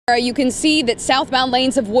You can see that southbound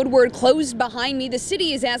lanes of Woodward closed behind me. The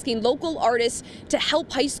city is asking local artists to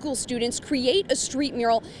help high school students create a street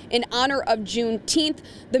mural in honor of Juneteenth.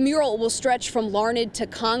 The mural will stretch from Larned to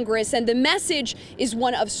Congress, and the message is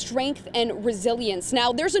one of strength and resilience.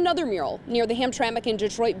 Now, there's another mural near the Hamtramck and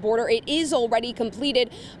Detroit border. It is already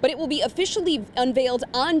completed, but it will be officially unveiled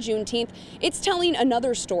on Juneteenth. It's telling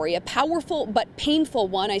another story, a powerful but painful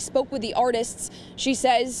one. I spoke with the artists. She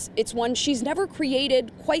says it's one she's never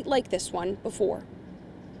created quite like this one before.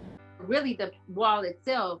 Really, the wall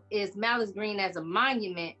itself is Malice Green as a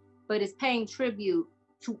monument, but it's paying tribute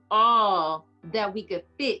to all that we could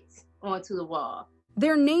fit onto the wall.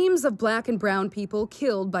 They're names of Black and brown people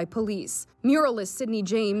killed by police. Muralist Sydney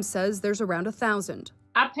James says there's around 1,000.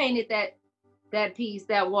 I painted that piece,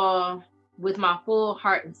 that wall, with my full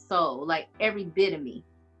heart and soul, like every bit of me.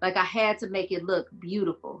 Like I had to make it look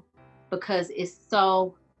beautiful because it's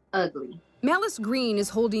so ugly. Malice Green is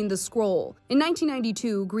holding the scroll. In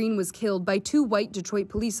 1992, Green was killed by 2 white Detroit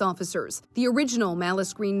police officers. The original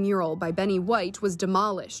Malice Green mural by Benny White was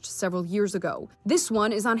demolished several years ago. This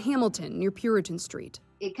one is on Hamilton near Puritan Street.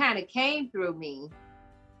 It kind of came through me,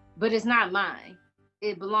 but it's not mine.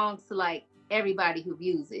 It belongs to like everybody who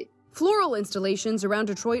views it. Floral installations around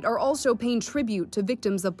Detroit are also paying tribute to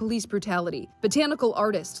victims of police brutality. Botanical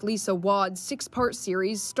artist Lisa Wadd's 6-part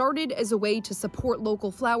series started as a way to support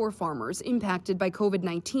local flower farmers impacted by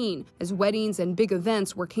COVID-19 as weddings and big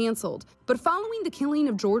events were canceled. But following the killing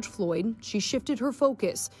of George Floyd, she shifted her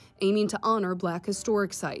focus, aiming to honor Black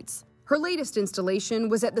historic sites. Her latest installation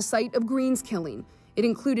was at the site of Green's killing. It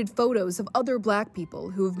included photos of other Black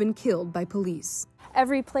people who have been killed by police.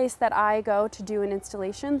 Every place that I go to do an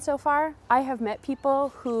installation so far, I have met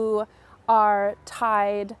people who are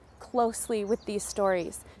tied closely with these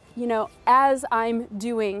stories. You know, as I'm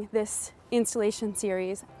doing this installation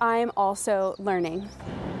series, I'm also learning.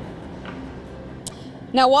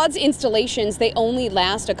 Now, Wadd's installations, they only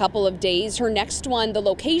last a couple of days. Her next one, the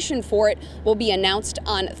location for it, will be announced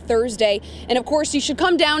on Thursday. And of course, you should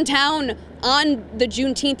come downtown on the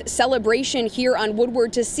Juneteenth celebration here on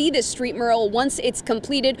Woodward to see this street mural. Once it's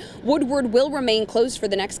completed, Woodward will remain closed for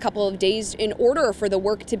the next couple of days in order for the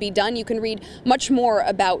work to be done. You can read much more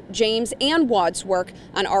about James and Wadd's work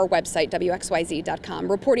on our website,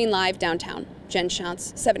 WXYZ.com. Reporting live downtown, Jen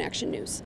Shantz, 7 Action News.